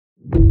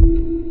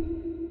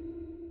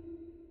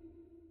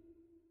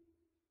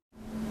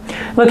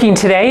Looking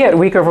today at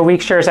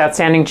week-over-week shares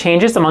outstanding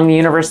changes among the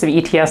universe of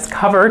ETFs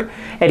covered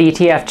at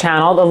ETF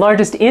Channel, the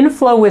largest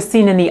inflow was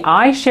seen in the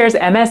iShares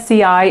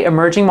MSCI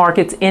Emerging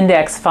Markets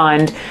Index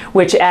Fund,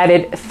 which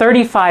added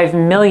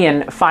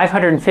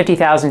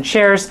 35,550,000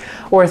 shares,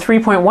 or a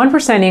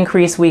 3.1%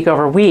 increase week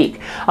over week.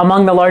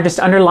 Among the largest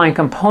underlying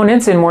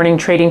components in morning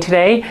trading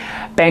today,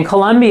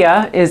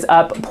 Bancolombia is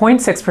up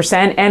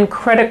 0.6% and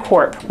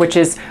Credicorp, which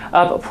is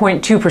up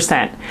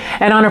 0.2%.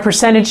 And on a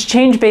percentage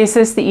change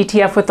basis, the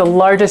ETF with the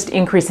largest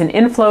increase in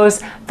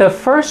inflows, the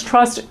First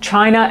Trust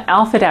China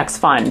AlphaDEX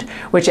fund,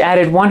 which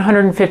added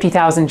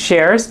 150,000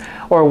 shares,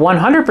 or a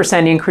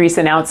 100% increase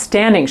in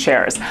outstanding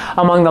shares.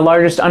 Among the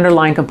largest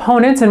underlying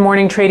components in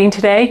morning trading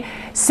today,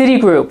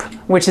 Citigroup,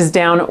 which is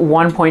down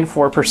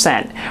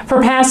 1.4%.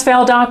 For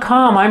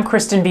PassFail.com, I'm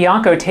Kristin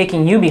Bianco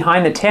taking you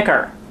behind the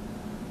ticker.